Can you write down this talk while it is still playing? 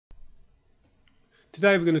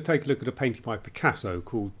Today we're going to take a look at a painting by Picasso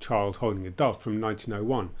called Child Holding a Dove from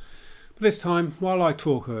 1901. But this time, while I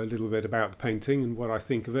talk a little bit about the painting and what I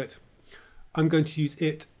think of it, I'm going to use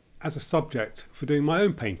it as a subject for doing my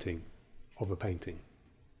own painting of a painting.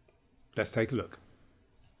 Let's take a look.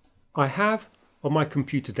 I have on my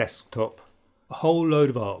computer desktop a whole load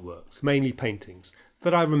of artworks, mainly paintings,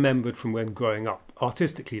 that I remembered from when growing up,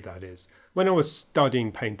 artistically that is, when I was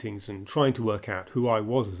studying paintings and trying to work out who I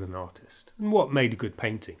was as an artist and what made a good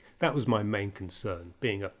painting. That was my main concern,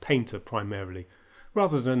 being a painter primarily,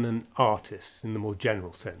 rather than an artist in the more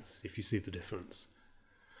general sense, if you see the difference.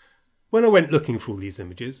 When I went looking for all these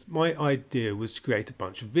images, my idea was to create a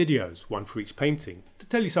bunch of videos, one for each painting, to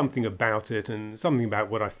tell you something about it and something about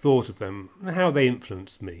what I thought of them and how they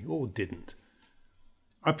influenced me, or didn't.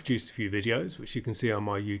 I produced a few videos, which you can see on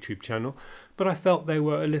my YouTube channel, but I felt they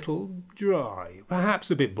were a little dry,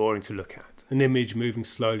 perhaps a bit boring to look at, an image moving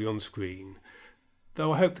slowly on the screen,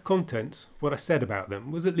 though I hope the content, what I said about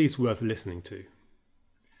them, was at least worth listening to.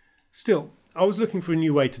 Still, I was looking for a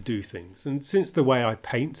new way to do things, and since the way I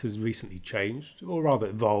paint has recently changed, or rather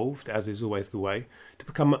evolved, as is always the way, to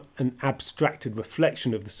become an abstracted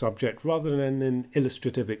reflection of the subject rather than an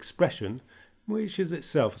illustrative expression, which is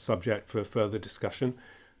itself a subject for further discussion,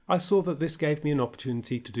 I saw that this gave me an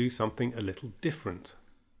opportunity to do something a little different.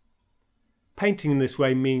 Painting in this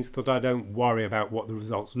way means that I don't worry about what the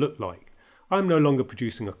results look like. I'm no longer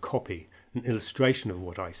producing a copy, an illustration of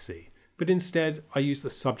what I see, but instead I use the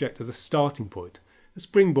subject as a starting point, a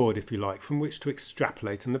springboard if you like, from which to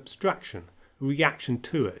extrapolate an abstraction, a reaction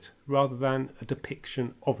to it, rather than a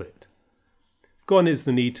depiction of it. Gone is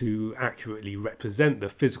the need to accurately represent the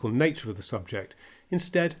physical nature of the subject,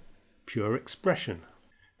 instead pure expression.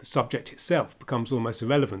 The subject itself becomes almost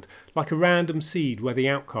irrelevant, like a random seed where the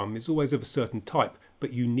outcome is always of a certain type,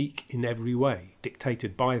 but unique in every way,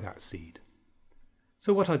 dictated by that seed.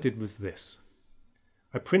 So what I did was this.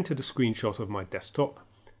 I printed a screenshot of my desktop,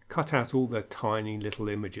 cut out all the tiny little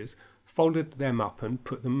images, folded them up and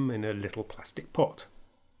put them in a little plastic pot.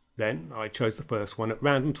 Then I chose the first one at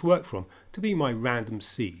random to work from, to be my random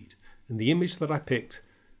seed, and the image that I picked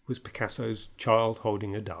was Picasso's Child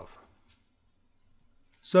Holding a Dove.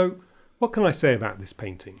 So, what can I say about this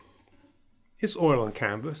painting? It's oil on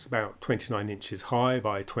canvas, about 29 inches high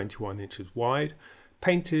by 21 inches wide,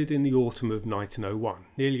 painted in the autumn of 1901,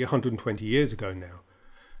 nearly 120 years ago now.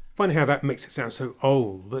 Funny how that makes it sound so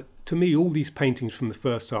old, but to me all these paintings from the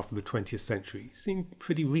first half of the 20th century seem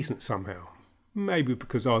pretty recent somehow. Maybe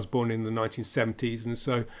because I was born in the 1970s and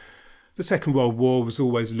so the Second World War was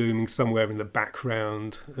always looming somewhere in the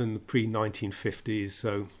background and the pre-1950s,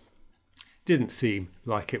 so it didn't seem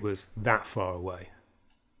like it was that far away.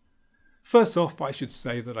 First off, I should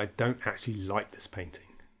say that I don't actually like this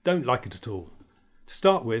painting. Don't like it at all. To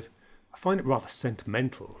start with, I find it rather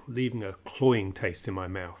sentimental, leaving a cloying taste in my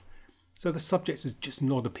mouth, so the subject is just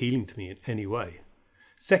not appealing to me in any way.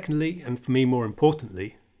 Secondly, and for me more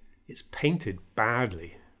importantly, it's painted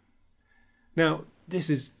badly. Now, this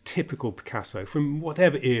is typical Picasso from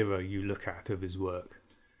whatever era you look at of his work.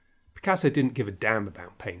 Picasso didn't give a damn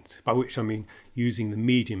about paint, by which I mean using the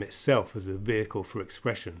medium itself as a vehicle for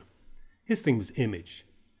expression. His thing was image.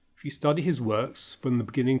 If you study his works from the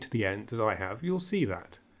beginning to the end, as I have, you'll see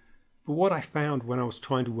that. But what I found when I was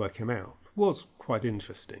trying to work him out was quite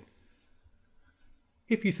interesting.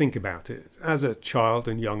 If you think about it, as a child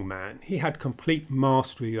and young man, he had complete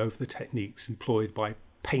mastery over the techniques employed by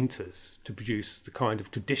painters to produce the kind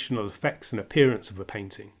of traditional effects and appearance of a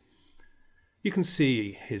painting. You can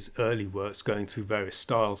see his early works going through various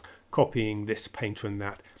styles, copying this painter and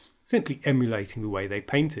that, simply emulating the way they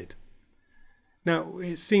painted. Now,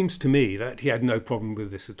 it seems to me that he had no problem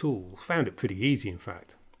with this at all, found it pretty easy in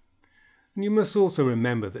fact. And you must also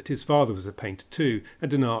remember that his father was a painter too,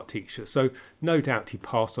 and an art teacher, so no doubt he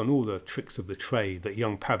passed on all the tricks of the trade that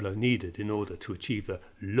young Pablo needed in order to achieve the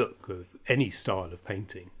look of any style of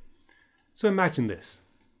painting. So imagine this.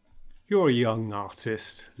 You're a young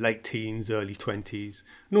artist, late teens, early 20s,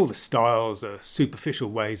 and all the styles are superficial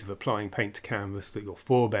ways of applying paint to canvas that your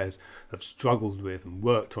forebears have struggled with and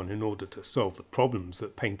worked on in order to solve the problems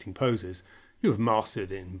that painting poses. You have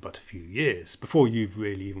mastered in but a few years, before you've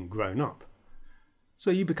really even grown up.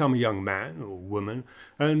 So you become a young man or woman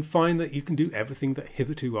and find that you can do everything that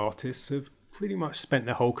hitherto artists have pretty much spent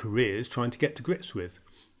their whole careers trying to get to grips with.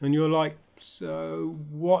 And you're like, so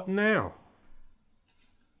what now?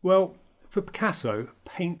 Well, for Picasso,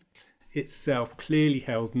 paint itself clearly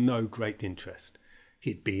held no great interest.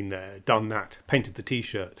 He'd been there, done that, painted the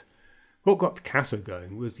t-shirt. What got Picasso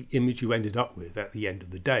going was the image you ended up with at the end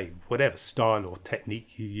of the day, whatever style or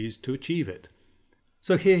technique you used to achieve it.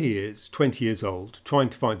 So here he is, 20 years old, trying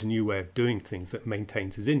to find a new way of doing things that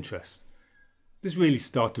maintains his interest. This really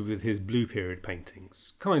started with his Blue Period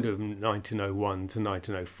paintings, kind of 1901 to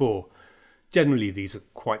 1904. Generally these are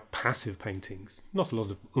quite passive paintings, not a lot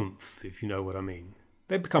of oomph, if you know what I mean.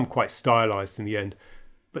 They become quite stylised in the end,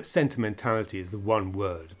 but sentimentality is the one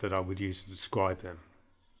word that I would use to describe them.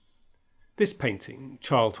 This painting,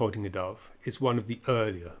 Child Holding a Dove, is one of the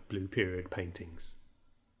earlier Blue Period paintings.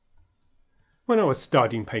 When I was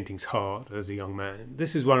studying paintings hard as a young man,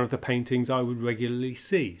 this is one of the paintings I would regularly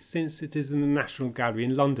see, since it is in the National Gallery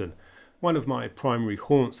in London, one of my primary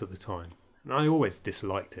haunts at the time, and I always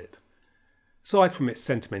disliked it. Aside from its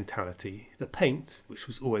sentimentality, the paint, which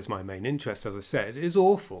was always my main interest as I said, is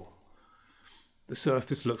awful. The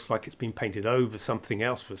surface looks like it's been painted over something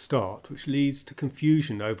else for a start, which leads to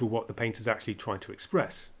confusion over what the painter's actually trying to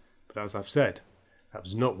express. But as I've said, that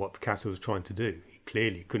was not what Picasso was trying to do. He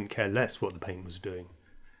clearly couldn't care less what the paint was doing.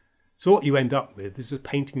 So what you end up with is a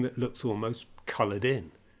painting that looks almost coloured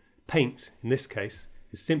in. Paint, in this case,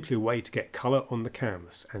 is simply a way to get colour on the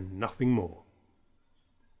canvas and nothing more.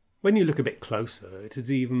 When you look a bit closer, it is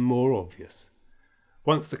even more obvious.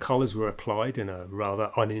 Once the colours were applied in a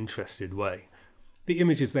rather uninterested way, the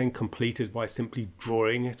image is then completed by simply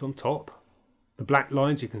drawing it on top. The black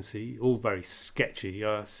lines you can see, all very sketchy,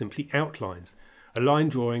 are simply outlines, a line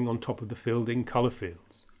drawing on top of the filled-in colour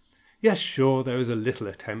fields. Yes, sure, there is a little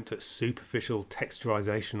attempt at superficial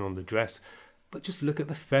texturisation on the dress, but just look at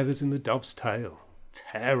the feathers in the dove's tail.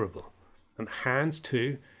 Terrible. And the hands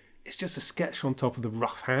too, it's just a sketch on top of the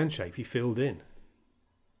rough hand shape he filled in.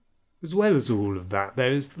 As well as all of that,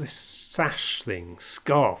 there is this sash thing,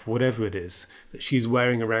 scarf, whatever it is, that she's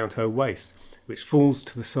wearing around her waist, which falls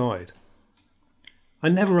to the side. I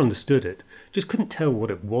never understood it, just couldn't tell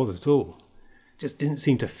what it was at all. Just didn't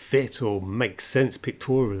seem to fit or make sense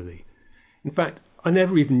pictorially. In fact, I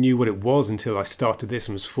never even knew what it was until I started this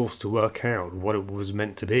and was forced to work out what it was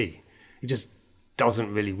meant to be. It just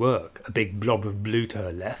doesn't really work. A big blob of blue to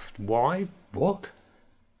her left. Why? What?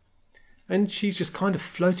 And she's just kind of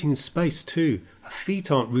floating in space too. Her feet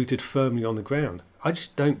aren't rooted firmly on the ground. I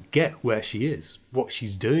just don't get where she is, what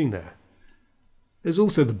she's doing there. There's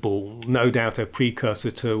also the ball, no doubt a precursor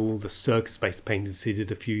to all the circus-based paintings he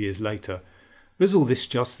did a few years later. Or is all this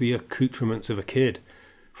just the accoutrements of a kid?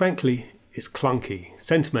 Frankly, it's clunky,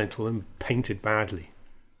 sentimental and painted badly.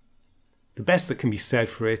 The best that can be said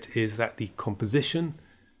for it is that the composition,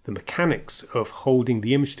 the mechanics of holding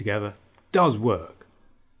the image together, does work.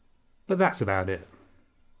 But that's about it.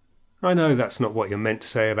 I know that's not what you're meant to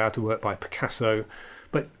say about a work by Picasso,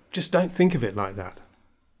 but just don't think of it like that.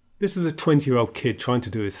 This is a 20-year-old kid trying to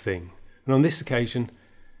do his thing, and on this occasion,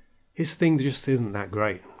 his thing just isn't that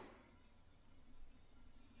great.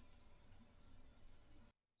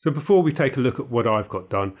 So before we take a look at what I've got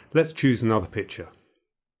done, let's choose another picture.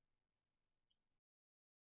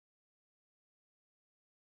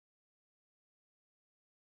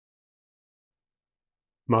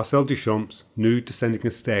 Marcel Duchamp's Nude Descending a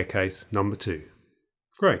Staircase, number 2.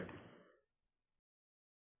 Great.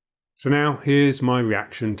 So now here's my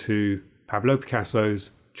reaction to Pablo Picasso's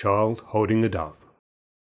Child Holding a Dove.